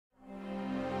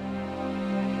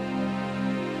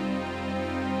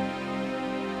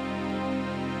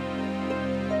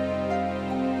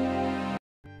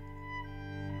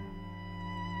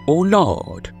O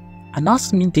Lord,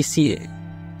 announce me this year.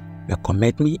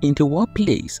 Recommend me in the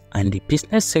workplace and the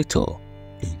business sector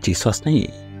in Jesus'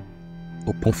 name.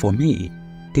 Open for me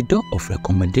the door of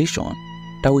recommendation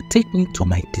that will take me to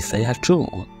my desired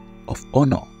throne of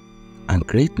honor and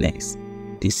greatness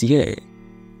this year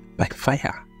by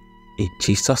fire in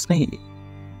Jesus' name.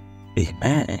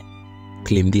 Amen.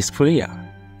 Claim this prayer.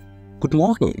 Good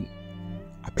morning.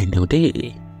 Happy New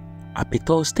Day. Happy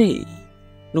Thursday,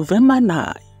 November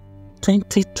 9,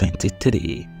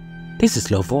 2023. This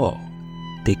is Love Walk,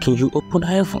 taking you open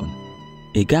heaven,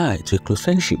 a guide to a close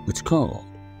friendship with God.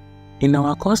 In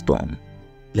our custom,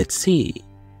 let's say,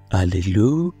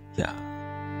 Hallelujah,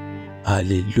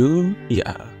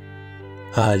 Hallelujah,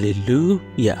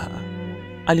 Hallelujah.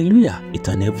 Hallelujah is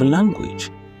an heaven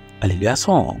language. Hallelujah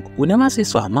song will never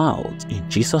cease from our mouth in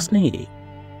Jesus' name.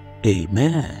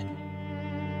 Amen.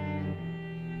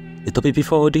 The topic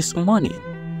before this morning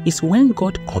is when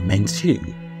God commends you.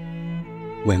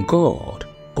 When God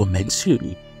commends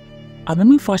you. Our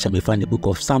memory verse shall be found in the book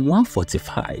of Psalm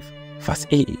 145, verse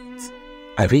 8.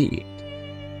 I read,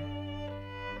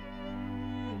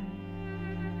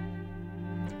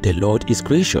 "The Lord is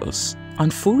gracious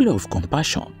and full of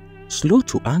compassion, slow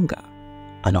to anger,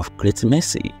 and of great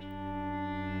mercy."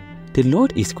 The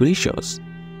Lord is gracious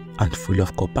and full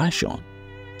of compassion,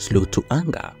 slow to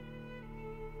anger,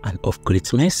 and of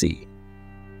great mercy.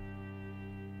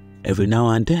 Every now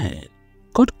and then,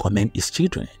 God commends His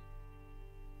children.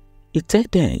 He tells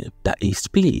them that He is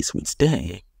pleased with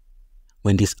them.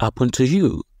 When this happens to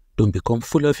you, don't become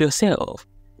full of yourself,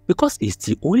 because He's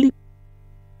the only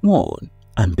one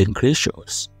and being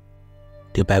gracious.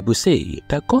 The Bible says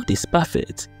that God is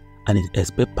perfect and He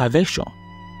expects perfection.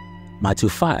 Matthew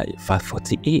 5, verse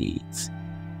 48.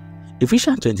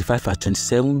 Ephesians 25, verse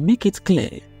 27 make it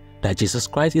clear that Jesus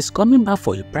Christ is coming back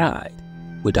for a bride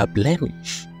without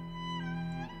blemish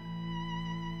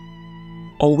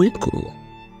or wrinkle.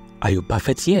 Are you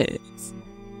perfect yet?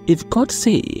 If God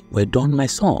say, "Well done, my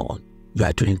son, you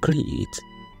are doing great,"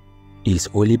 He is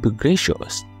only be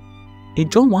gracious. In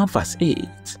John 1, verse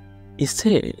 8, He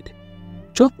said,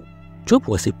 Job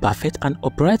was a perfect and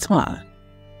upright man.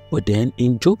 But then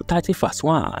in Job 30, verse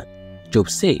 1, Job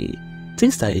said,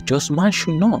 things that a just man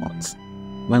should not.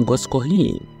 When God called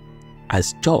him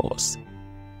as just,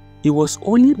 He was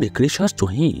only be gracious to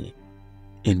him.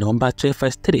 In Numbers 12,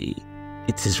 verse 3,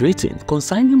 it is written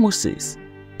concerning Moses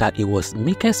that he was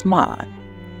meekest man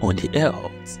on the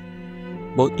earth,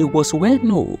 but he was well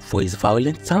known for his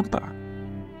violent temper.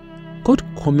 God's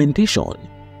commendation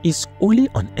is only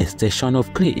an extension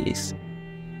of grace.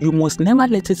 You must never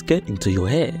let it get into your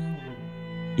head.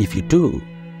 If you do,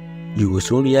 you will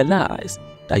soon realize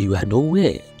that you are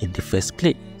nowhere in the first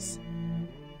place.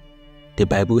 The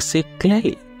Bible says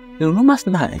clearly in Romans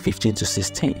 9, 15 to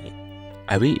 16,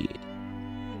 I read,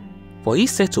 "For He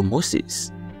said to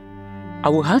Moses, I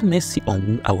will have mercy on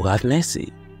whom I will have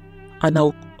mercy, and I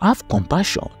will have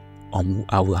compassion on whom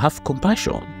I will have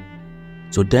compassion.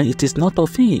 So then it is not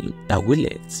of him that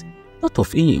willeth, not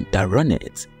of him that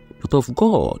runneth, but of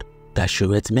God that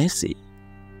showeth mercy."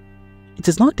 It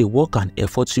is not the work and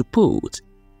effort you put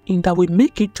in that will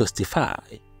make you justify.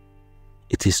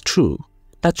 It is true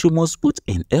that you must put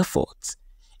in effort.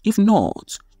 If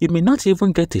not, you may not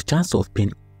even get a chance of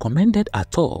being commended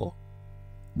at all.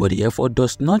 But the effort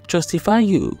does not justify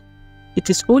you. It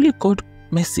is only God's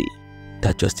mercy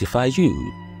that justifies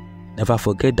you. Never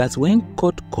forget that when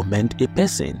God commends a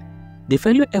person, the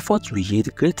value effort will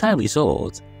yield greater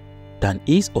results than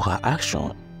his or her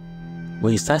action.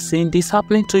 When you start seeing this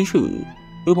happening to you,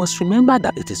 you must remember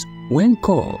that it is when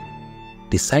God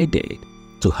decided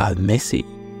to have mercy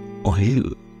on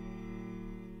you.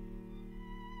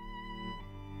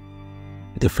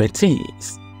 Different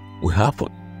things will happen.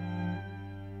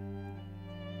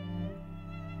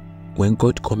 When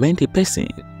God commends a person,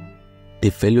 the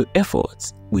value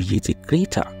efforts will yield a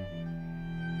greater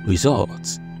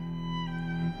results.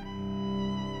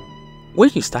 When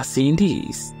you start seeing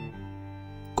this,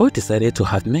 God decided to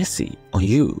have mercy on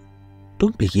you.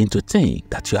 Don't begin to think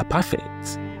that you are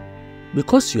perfect,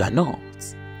 because you are not.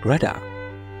 Rather,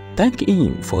 thank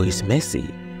Him for His mercy.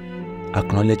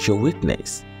 Acknowledge your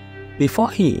weakness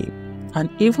before Him and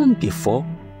even before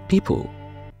people.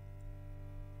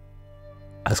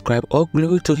 Ascribe all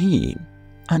glory to Him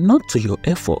and not to your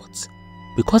efforts,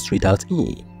 because without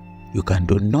Him, you can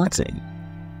do nothing.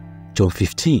 John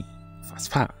 15, verse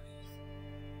 5.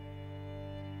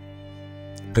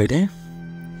 Brethren,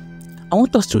 I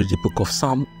want us to read the book of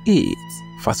Psalm 8,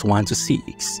 verse 1 to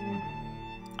 6.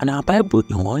 And our Bible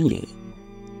in 1 year,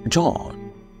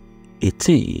 John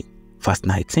 18, verse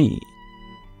 19.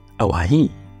 Our hymn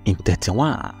In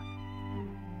 31,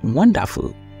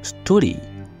 wonderful story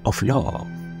of love.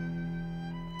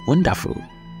 Wonderful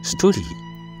story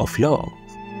of love.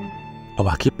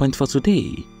 Our key point for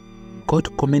today, God's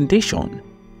commendation,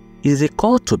 is a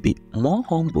call to be more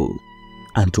humble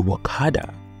and to work harder.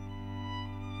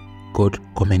 God's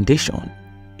commendation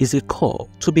is a call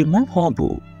to be more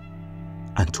humble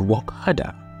and to work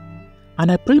harder.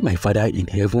 And I pray my Father in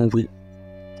heaven will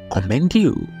commend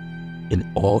you in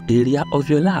all areas of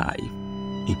your life.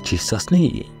 In Jesus'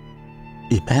 name,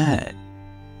 amen.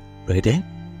 Ready?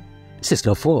 This is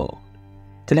Love Word.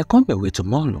 Till I come your way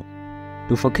tomorrow,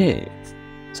 don't forget,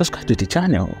 subscribe to the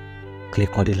channel,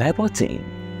 click on the like button,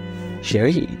 share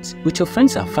it with your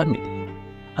friends and family,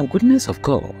 and goodness of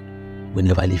God will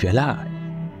never leave your life.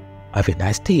 Have a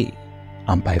nice day,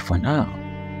 and bye for now.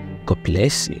 God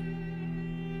bless you.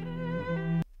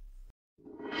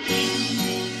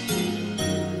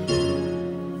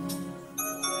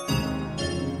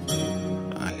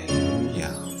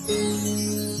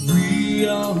 We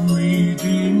are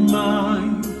redeemed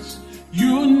minds,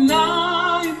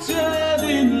 united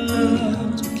in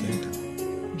love.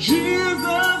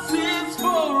 Jesus is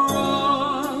for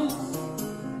us.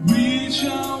 We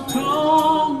shall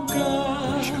conquer.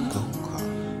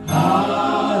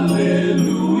 Hallelujah.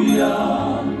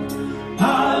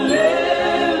 Hallelujah.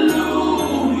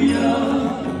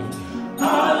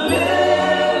 Hallelujah.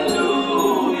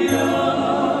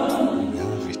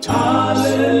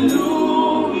 Hallelujah.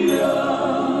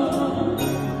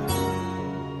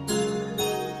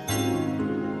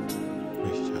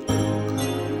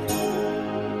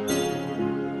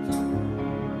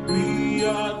 We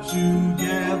are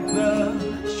together,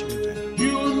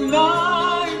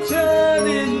 united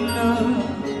in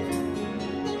love.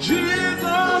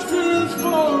 Jesus is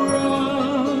for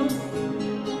us.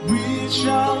 We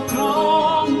shall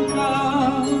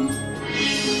conquer.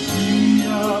 We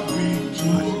are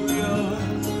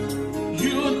victorious,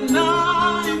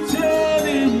 united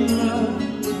in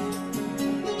love.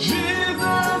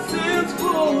 Jesus is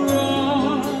for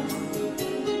us.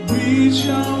 We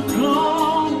shall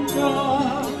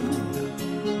conquer.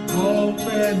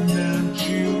 Covenant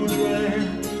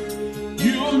children,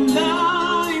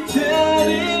 united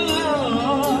in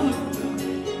love.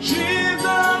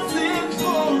 Jesus is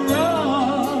for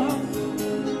us.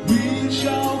 We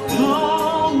shall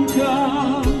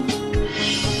conquer.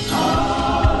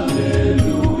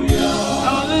 Hallelujah.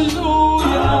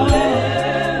 Hallelujah.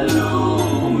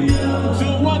 Hallelujah. To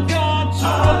what God, to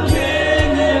our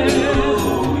King.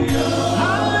 Hallelujah.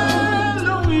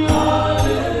 Hallelujah.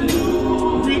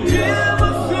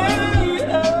 Redeemer,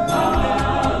 Savior.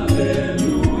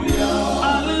 Hallelujah.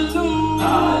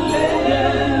 Hallelujah.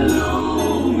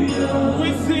 Hallelujah. We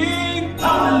sing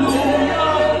hallelujah.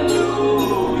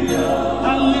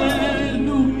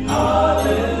 Hallelujah.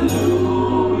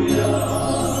 Hallelujah.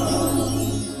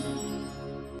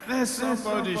 Let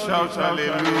somebody shout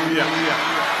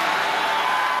hallelujah.